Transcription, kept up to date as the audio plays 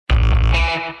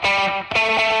Hi,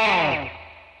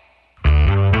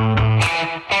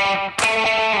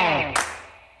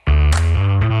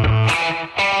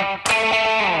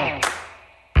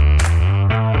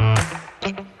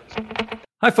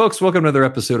 folks. Welcome to another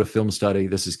episode of Film Study.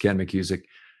 This is Ken McCusick.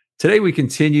 Today, we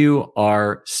continue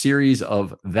our series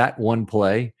of That One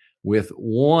Play with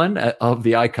one of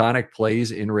the iconic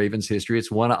plays in Ravens history.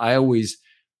 It's one I always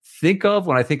think of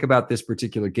when I think about this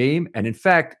particular game. And in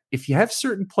fact, if you have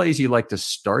certain plays you like to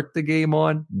start the game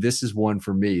on, this is one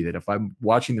for me that if I'm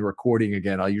watching the recording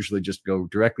again, I'll usually just go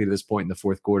directly to this point in the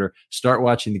fourth quarter, start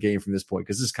watching the game from this point,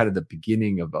 because this is kind of the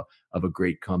beginning of a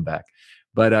great comeback.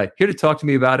 But here to talk to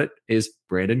me about it is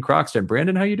Brandon Croxton.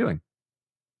 Brandon, how are you doing?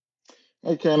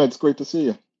 Hey, Ken, it's great to see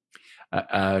you.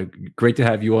 Great to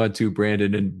have you on too,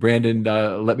 Brandon. And Brandon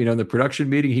let me know in the production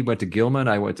meeting, he went to Gilman.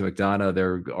 I went to McDonough.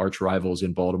 They're arch rivals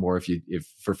in Baltimore, if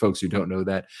for folks who don't know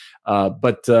that.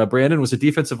 But Brandon was a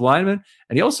defensive lineman,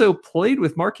 and he also played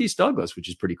with Marquise Douglas, which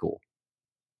is pretty cool.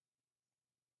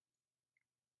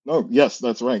 Oh, yes,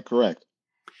 that's right. Correct.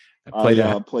 I played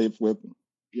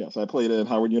at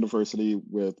Howard University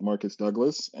with Marcus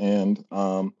Douglas, and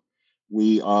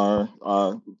we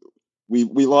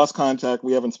lost contact.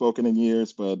 We haven't spoken in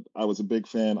years, but I was a big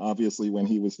fan, obviously, when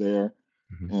he was there.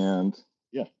 Mm-hmm. And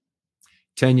yeah.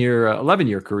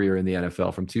 11-year career in the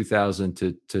NFL from 2000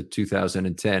 to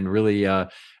 2010. Really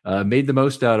made the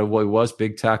most out of what was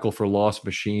big tackle for loss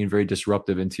machine, very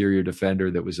disruptive interior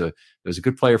defender that was a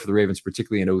good player for the Ravens,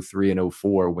 particularly in 2003 and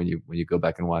 2004 when you go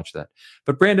back and watch that.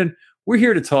 But Brandon, we're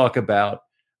here to talk about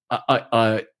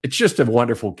it's just a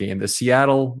wonderful game. The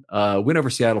Seattle win over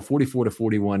Seattle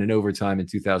 44-41 in overtime in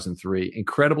 2003.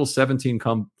 Incredible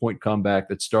 17-point comeback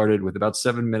that started with about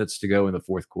 7 minutes to go in the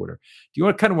fourth quarter. Do you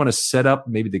want to set up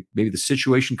maybe the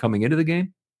situation coming into the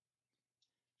game?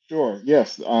 Sure.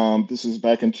 Yes. This is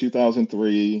back in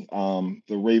 2003.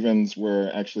 The Ravens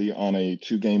were actually on a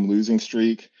 2-game losing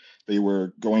streak. They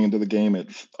were going into the game at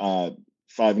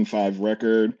 5-5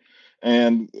 record.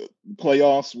 And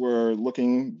playoffs were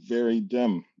looking very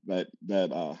dim that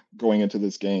going into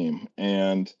this game.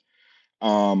 And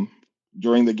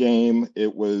during the game,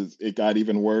 it got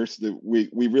even worse. We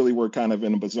really were kind of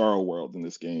in a bizarro world in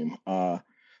this game. The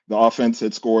offense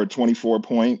had scored 24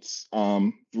 points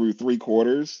through 3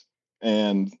 quarters,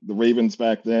 and the Ravens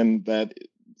back then, that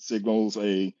signals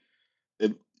a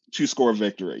 2-score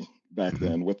victory back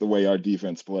then with the way our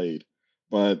defense played.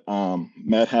 But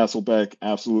Matt Hasselbeck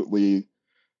absolutely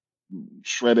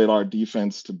shredded our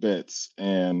defense to bits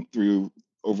and threw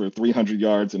over 300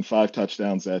 yards and 5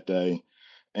 touchdowns that day.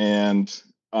 And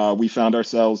we found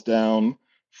ourselves down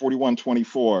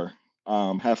 41-24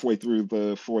 halfway through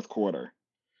the fourth quarter.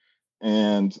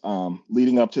 And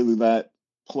leading up to that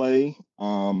play,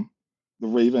 the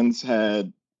Ravens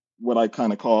had what I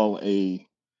kind of call a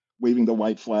waving the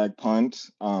white flag punt,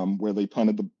 where they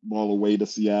punted the ball away to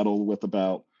Seattle with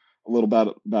about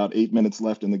 8 minutes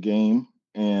left in the game,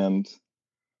 and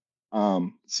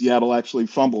Seattle actually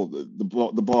fumbled the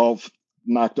ball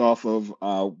knocked off of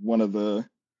one of the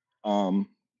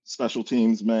special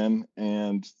teams men,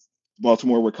 and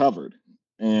Baltimore recovered,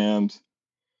 and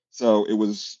so it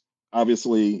was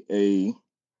obviously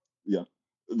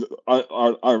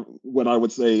our what I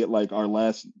would say like our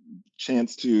last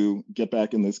chance to get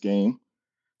back in this game.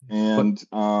 And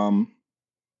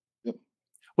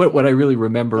what I really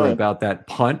remember about that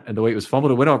punt and the way it was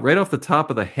fumbled, it went off right off the top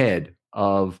of the head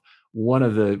of one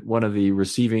of the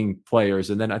receiving players,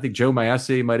 and then I think Joe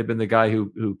Massey might have been the guy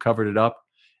who covered it up.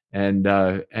 And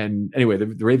anyway, the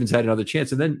Ravens had another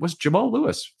chance, and then was Jamal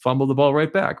Lewis fumbled the ball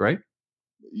right back, right?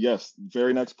 Yes,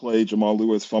 very next play, Jamal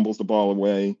Lewis fumbles the ball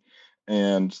away,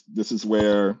 and this is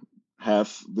where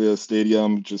half the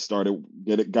stadium just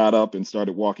got up and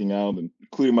started walking out, and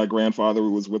including my grandfather who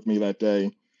was with me that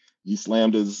day. He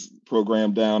slammed his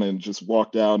program down and just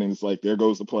walked out, and it's like, there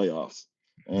goes the playoffs.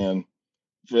 And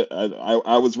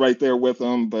I was right there with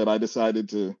him, but I decided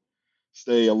to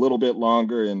stay a little bit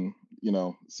longer and,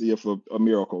 see if a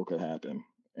miracle could happen.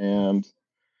 And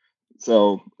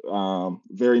so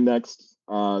very next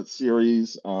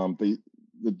series, the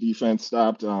defense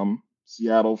stopped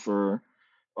Seattle for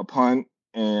a punt,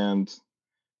 and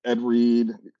Ed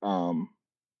Reed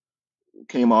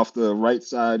came off the right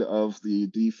side of the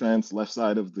defense, left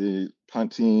side of the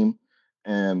punt team,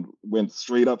 and went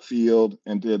straight upfield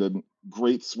and did a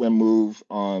great swim move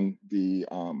on the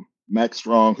Max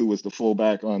Strong, who was the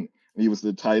fullback he was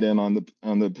the tight end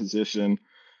on the position,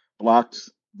 blocked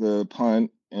the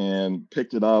punt and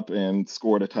picked it up and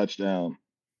scored a touchdown.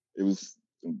 It was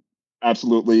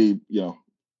absolutely,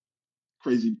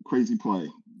 crazy play.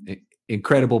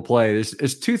 incredible play.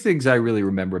 There's two things I really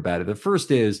remember about it. The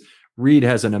first is Reed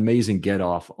has an amazing get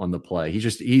off on the play.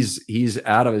 He's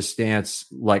out of his stance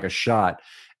like a shot.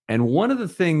 And one of the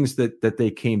things that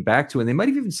they came back to, and they might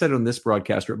have even said it on this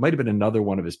broadcast, or it might have been another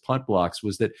one of his punt blocks,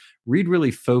 was that Reed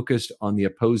really focused on the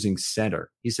opposing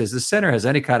center. He says, the center has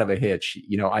any kind of a hitch,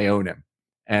 I own him.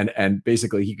 And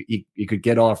basically he could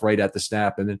get off right at the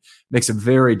snap, and it makes it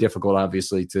very difficult,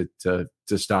 obviously, to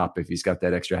stop if he's got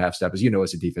that extra half step. As you know,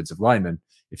 as a defensive lineman,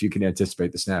 if you can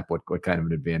anticipate the snap, what kind of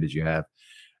an advantage you have.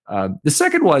 The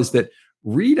second was that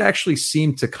Reed actually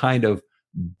seemed to kind of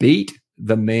bait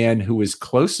the man who was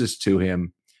closest to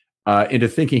him into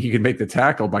thinking he could make the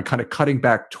tackle by kind of cutting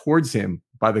back towards him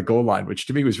by the goal line, which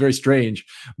to me was very strange.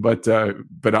 But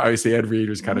obviously Ed Reed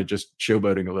was kind of just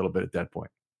showboating a little bit at that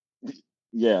point.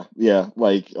 Yeah.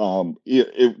 Like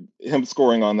him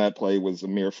scoring on that play was a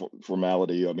mere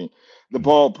formality. I mean, the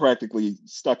ball practically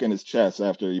stuck in his chest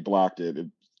after he blocked it.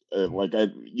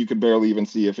 You could barely even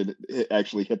see if it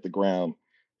actually hit the ground,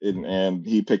 and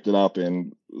he picked it up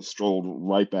and strolled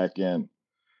right back in.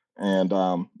 And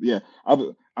I'm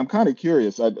kind of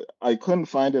curious. I couldn't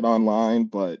find it online,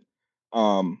 but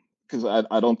because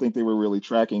I don't think they were really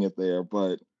tracking it there.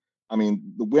 But I mean,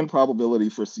 the win probability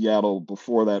for Seattle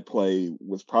before that play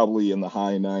was probably in the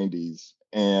high 90s,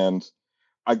 and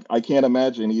I can't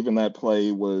imagine even that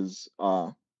play was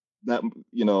that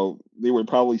they were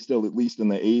probably still at least in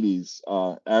the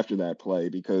 80s after that play,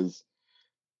 because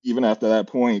even after that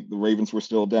point, the Ravens were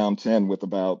still down 10 with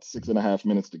about 6.5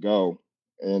 minutes to go,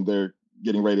 and they're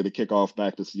getting ready to kick off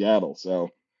back to Seattle. So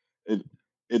it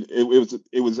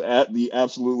was at the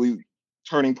absolutely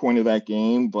turning point of that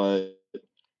game, but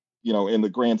in the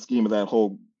grand scheme of that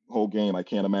whole game, I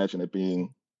can't imagine it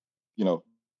being,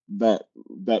 that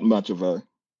much of a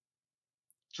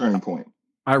turning point.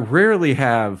 I rarely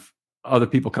have other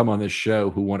people come on this show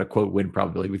who want to quote win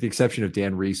probability, with the exception of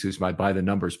Dan Reese, who's my by the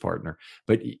numbers partner.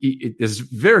 But it is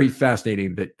very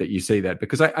fascinating that you say that,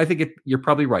 because I think you're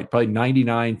probably right. Probably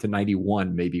 99 to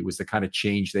 91 maybe was the kind of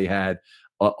change they had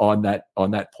on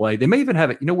that play. They may even have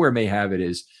it. Where it may have it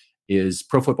is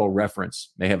Pro Football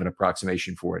Reference may have an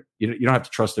approximation for it. You don't have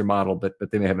to trust their model, but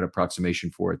they may have an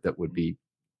approximation for it that would be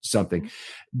something.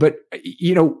 But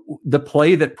the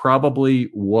play that probably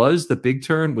was the big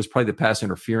turn was probably the pass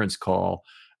interference call.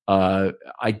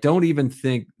 I don't even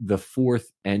think the 4th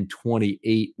and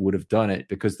 28 would have done it,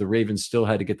 because the Ravens still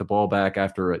had to get the ball back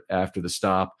after the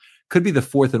stop. Could be the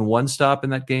 4th and 1 stop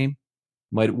in that game,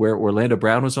 where Orlando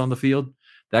Brown was on the field.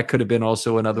 That could have been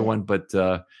also another one, but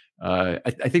I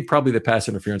think probably the pass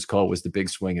interference call was the big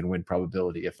swing and win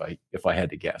probability, if I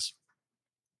had to guess.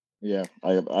 Yeah,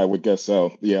 I would guess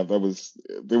so. Yeah, there was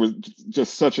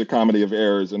just such a comedy of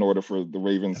errors in order for the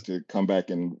Ravens to come back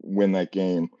and win that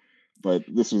game. But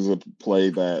this was a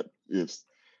play that it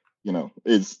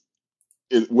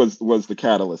was the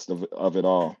catalyst of it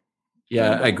all.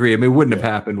 Yeah, I agree. I mean, it wouldn't have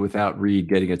happened without Reed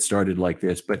getting it started like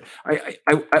this. But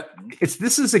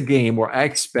this is a game where I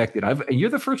expected, and you're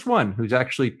the first one who's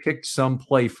actually picked some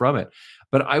play from it,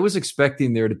 but I was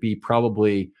expecting there to be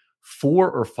probably 4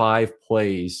 or 5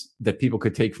 plays that people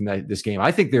could take from this game.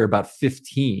 I think there are about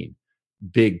 15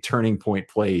 big turning point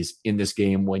plays in this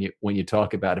game when you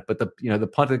talk about it. But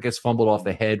the punt that gets fumbled off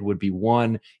the head would be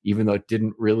one, even though it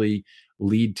didn't really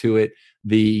lead to it.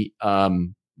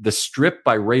 The strip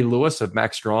by Ray Lewis of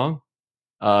Max Strong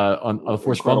on a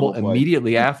forced fumble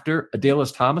immediately after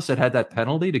Adalys Thomas had that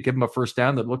penalty to give him a first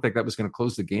down that looked like that was going to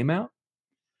close the game out.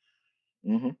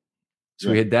 Mm-hmm.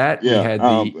 So we had that. Yeah. We had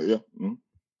Mm-hmm.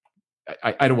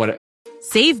 I don't want to.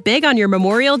 Save big on your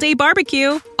Memorial Day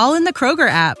barbecue, all in the Kroger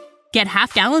app. Get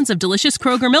half gallons of delicious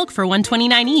Kroger milk for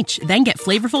 $1.29 each. Then get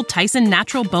flavorful Tyson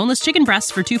natural boneless chicken breasts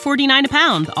for $2.49 a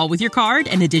pound, all with your card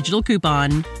and a digital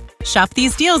coupon. Shop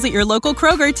these deals at your local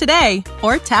Kroger today,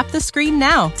 or tap the screen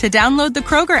now to download the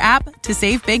Kroger app to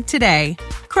save big today.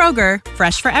 Kroger,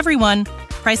 fresh for everyone.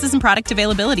 Prices and product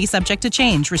availability subject to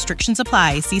change. Restrictions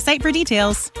apply. See site for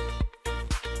details.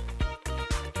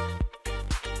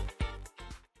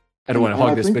 I don't want to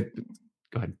hog this, but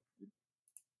go ahead.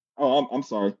 Oh, I'm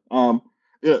sorry.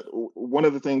 One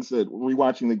of the things that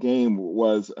rewatching the game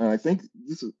was, and I think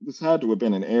this had to have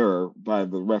been an error by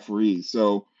the referee.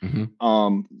 So,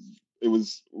 it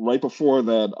was right before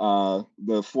that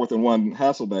the 4th and 1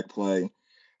 Hasselbeck play.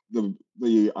 The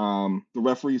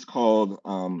referees called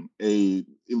a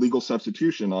illegal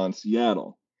substitution on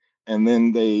Seattle, and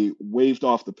then they waived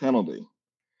off the penalty.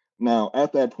 Now,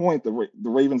 at that point, the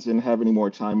Ravens didn't have any more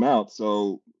timeouts.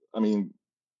 So, I mean,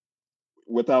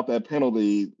 without that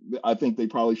penalty, I think they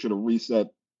probably should have reset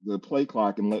the play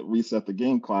clock and reset the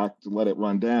game clock to let it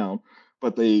run down.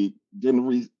 But they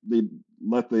they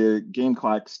let the game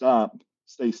clock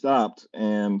stay stopped,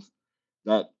 and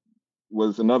that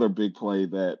was another big play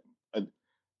that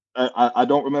I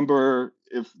don't remember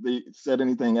if they said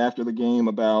anything after the game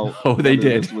about Oh, they whether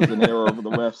did. this was an error of the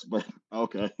refs, but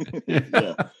okay.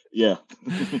 Yeah.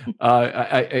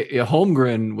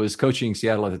 Holmgren was coaching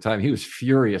Seattle at the time. He was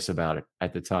furious about it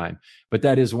at the time. But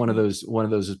that is one of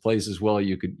those plays as well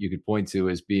you could point to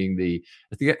as being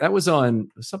I think that was on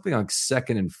something on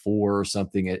 2nd and 4 or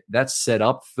something. That set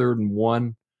up 3rd and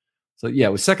 1. So yeah,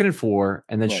 it was 2nd and 4,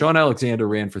 and then Right. Sean Alexander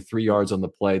ran for 3 yards on the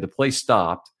play. The play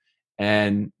stopped,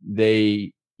 and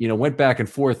they went back and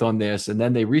forth on this, and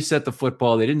then they reset the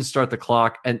football. They didn't start the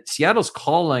clock, and Seattle's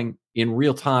calling in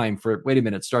real time for wait a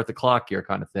minute, start the clock here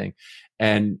kind of thing.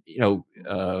 And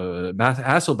Matt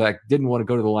Hasselbeck didn't want to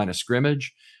go to the line of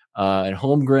scrimmage, and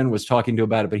Holmgren was talking to him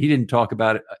about it, but he didn't talk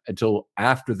about it until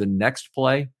after the next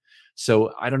play.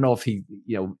 So I don't know if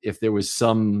if there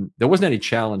wasn't any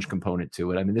challenge component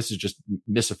to it. I mean, this is just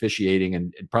misofficiating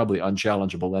and probably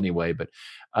unchallengeable anyway. But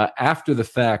after the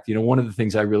fact, one of the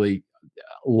things I really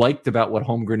liked about what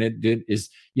Holmgren did is,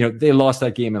 they lost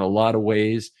that game in a lot of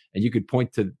ways, and you could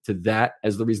point to that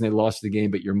as the reason they lost the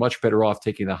game. But you're much better off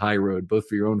taking the high road, both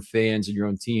for your own fans and your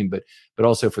own team, but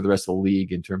also for the rest of the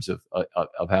league in terms of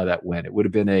how that went. It would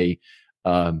have been it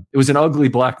was an ugly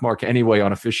black mark anyway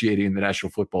on officiating in the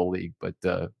National Football League, but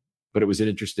it was an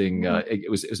interesting. It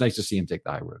was nice to see him take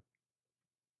the high road.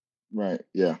 Right.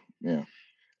 Yeah. It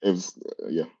was.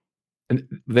 Yeah. And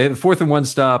they had the 4th and 1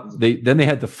 stop. They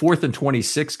had the 4th and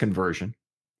 26 conversion,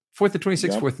 4th and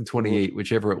 26, 4th and 28,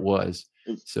 whichever it was.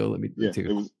 So let me take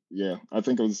it was. Yeah, I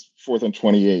think it was 4th and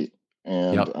 28,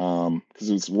 and because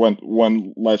it was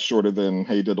one less shorter than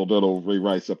Hey Diddle Diddle, Ray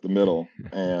Rice up the middle,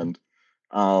 and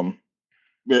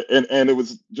and it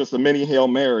was just a mini Hail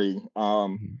Mary.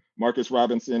 Marcus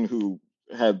Robinson, who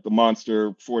had the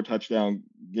monster 4-touchdown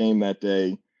game that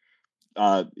day,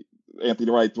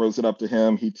 Anthony Wright throws it up to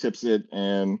him. He tips it,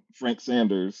 and Frank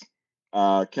Sanders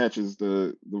catches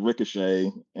the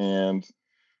ricochet, and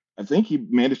I think he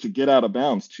managed to get out of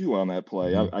bounds too on that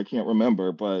play. I can't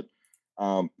remember, but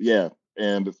yeah,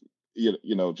 and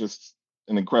just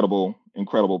an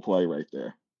incredible play right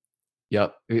there.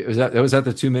 Yep, it was at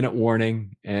the 2-minute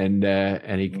warning, and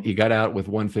he got out with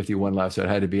 1:51 left, so it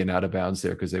had to be an out of bounds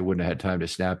there because they wouldn't have had time to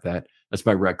snap that. That's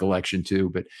my recollection too.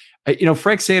 But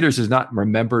Frank Sanders is not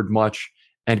remembered much,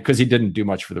 and because he didn't do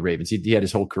much for the Ravens, he had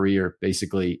his whole career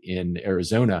basically in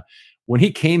Arizona. When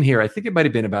he came here, I think it might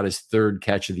have been about his 3rd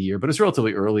catch of the year, but it was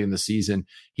relatively early in the season.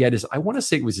 He had I want to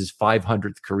say it was his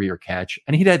 500th career catch,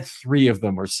 and he'd had 3 of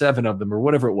them or 7 of them or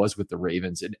whatever it was with the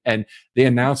Ravens. And they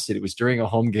announced it was during a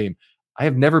home game. I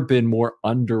have never been more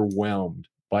underwhelmed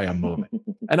by a moment.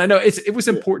 And I know it was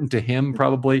important to him,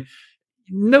 probably.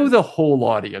 Know the whole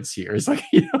audience here. It's like,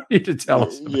 you don't need to tell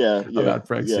us about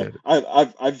Frank Sanders.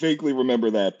 I vaguely remember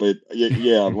that, but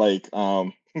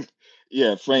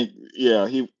Frank,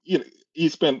 he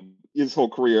spent his whole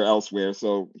career elsewhere,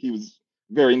 so he was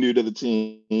very new to the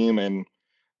team, and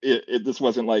this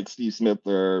wasn't like Steve Smith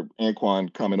or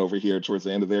Anquan coming over here towards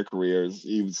the end of their careers.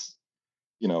 He was,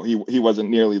 he wasn't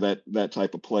nearly that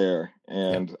type of player,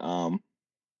 and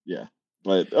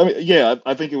but I mean,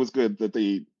 I think it was good that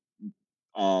they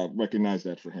recognized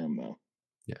that for him, though.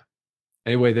 Yeah.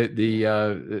 Anyway,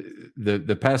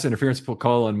 the pass interference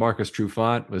call on Marcus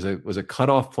Trufant was a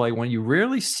cutoff play, one you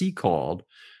rarely see called,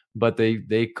 but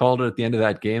they called it at the end of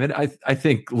that game, and I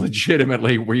think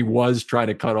legitimately he was trying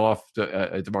to cut off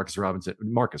to Marcus Robinson,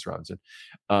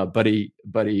 but he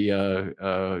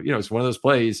it's one of those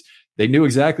plays. They knew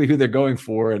exactly who they're going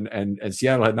for, and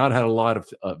Seattle had not had a lot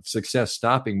of success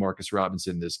stopping Marcus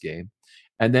Robinson this game,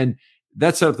 and then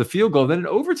that set up the field goal. Then in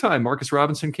overtime, Marcus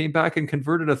Robinson came back and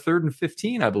converted a 3rd and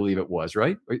 15, I believe it was,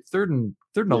 right? 3rd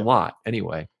and a lot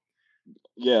anyway.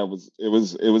 Yeah, it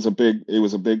was a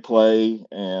big play,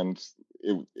 and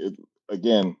it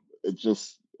again, it's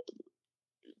just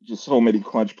so many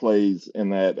clutch plays in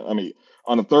that. I mean,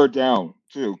 on a 3rd down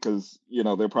too, because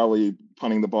they're probably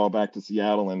punting the ball back to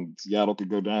Seattle, and Seattle could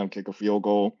go down, kick a field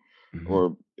goal,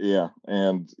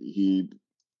 and he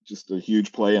just a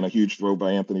huge play and a huge throw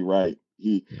by Anthony Wright.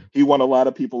 He won a lot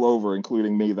of people over,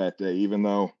 including me that day, even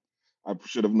though I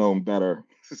should have known better.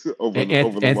 over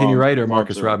Anthony Wright or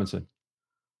Marcus Robinson?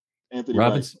 Anthony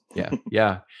Robinson. Wright.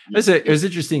 Yeah. It was an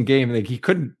interesting game. Like he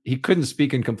couldn't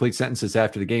speak in complete sentences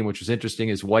after the game, which was interesting.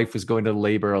 His wife was going to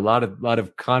labor. A lot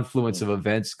of confluence of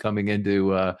events coming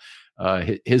into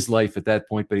his life at that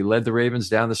point. But he led the Ravens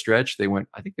down the stretch.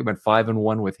 I think they went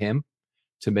 5-1 with him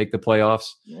to make the playoffs.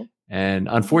 Yeah. And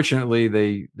unfortunately,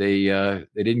 they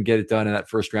didn't get it done in that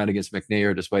first round against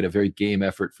McNair, despite a very game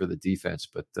effort for the defense.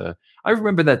 But I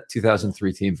remember that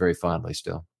 2003 team very fondly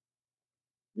still.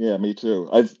 Yeah, me too.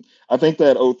 I think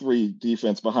that '03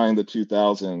 defense behind the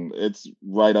 2000, it's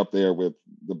right up there with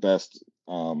the best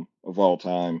of all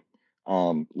time.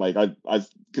 Like I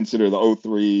consider the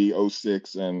 '03,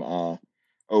 '06, and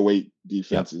 '08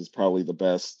 defenses probably the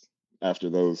best after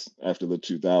the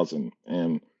 2000.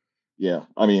 And yeah,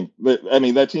 I mean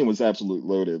that team was absolute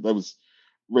loaded. That was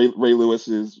Ray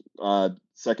Lewis's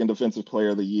second defensive player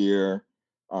of the year.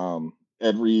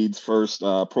 Ed Reed's first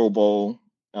Pro Bowl.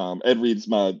 Ed Reed's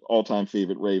my all-time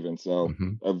favorite Raven, so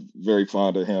I'm very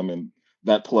fond of him and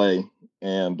that play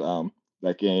and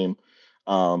that game.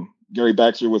 Gary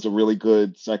Baxter was a really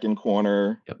good second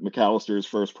corner. McAllister's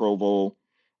first Pro Bowl.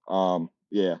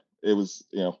 Yeah, it was,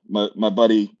 my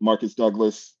buddy Marcus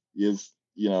Douglas is,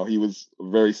 he was a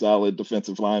very solid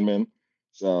defensive lineman.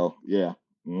 So yeah.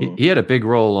 He had a big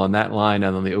role on that line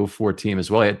and on the 04 team as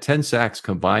well. He had 10 sacks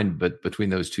combined, but between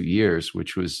those 2 years,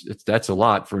 that's a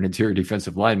lot for an interior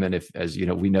defensive lineman. If, as you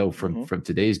know, we know from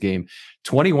today's game,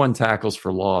 21 tackles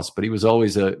for loss, but he was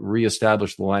always a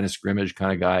reestablished the line of scrimmage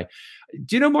kind of guy.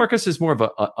 Do you know Marcus is more of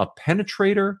a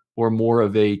penetrator or more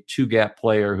of a two-gap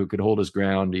player who could hold his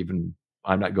ground, even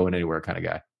I'm not going anywhere kind of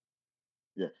guy?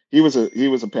 Yeah, he was a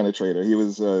penetrator. He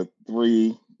was a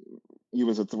three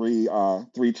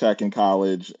tech in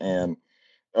college, and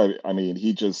I mean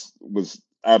he just was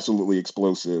absolutely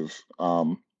explosive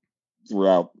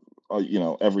throughout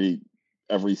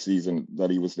every season that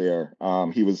he was there.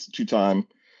 He was 2-time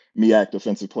MEAC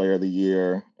Defensive Player of the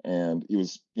Year, and he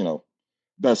was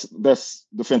best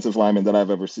defensive lineman that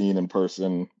I've ever seen in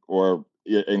person or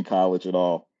in college at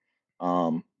all.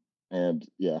 And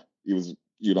yeah, he was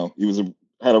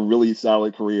had a really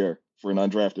solid career for an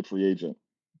undrafted free agent.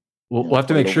 We'll have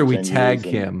to make sure we tag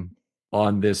him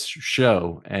on this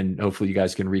show, and hopefully you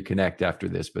guys can reconnect after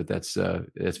this. But that's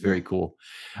very cool.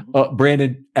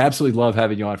 Brandon, absolutely love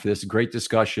having you on for this. Great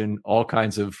discussion, all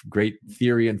kinds of great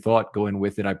theory and thought going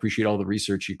with it. I appreciate all the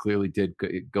research you clearly did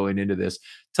going into this.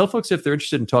 Tell folks if they're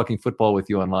interested in talking football with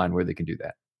you online, where they can do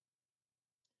that.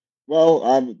 Well,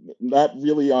 I'm not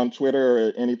really on Twitter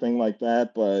or anything like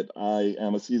that, but I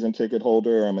am a season ticket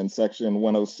holder. I'm in section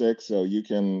 106, so you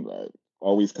can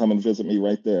always come and visit me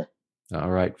right there. All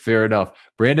right. Fair enough.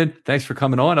 Brandon, thanks for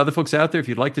coming on. Other folks out there, if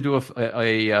you'd like to do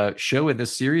a show in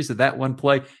this series of That One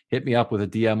Play, hit me up with a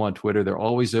DM on Twitter. They're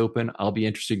always open. I'll be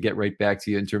interested to get right back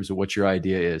to you in terms of what your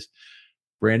idea is.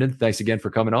 Brandon, thanks again for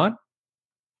coming on.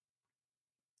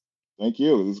 Thank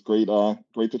you. It was great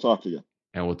to talk to you.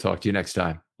 And we'll talk to you next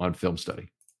time on Film Study.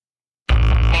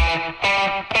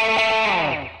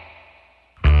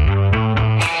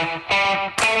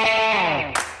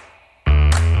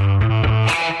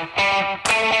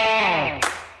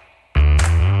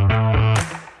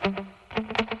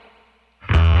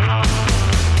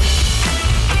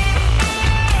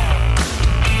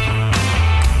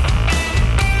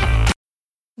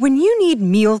 When you need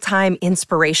mealtime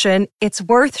inspiration, it's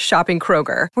worth shopping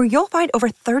Kroger, where you'll find over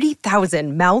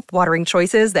 30,000 mouth-watering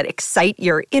choices that excite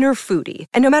your inner foodie.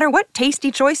 And no matter what tasty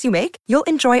choice you make, you'll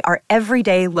enjoy our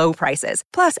everyday low prices,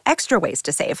 plus extra ways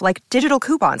to save, like digital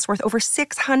coupons worth over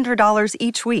 $600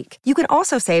 each week. You can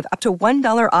also save up to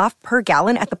 $1 off per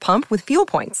gallon at the pump with fuel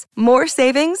points. More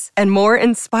savings and more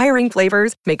inspiring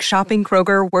flavors make shopping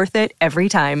Kroger worth it every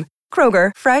time.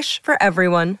 Kroger, fresh for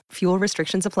everyone. Fuel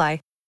restrictions apply.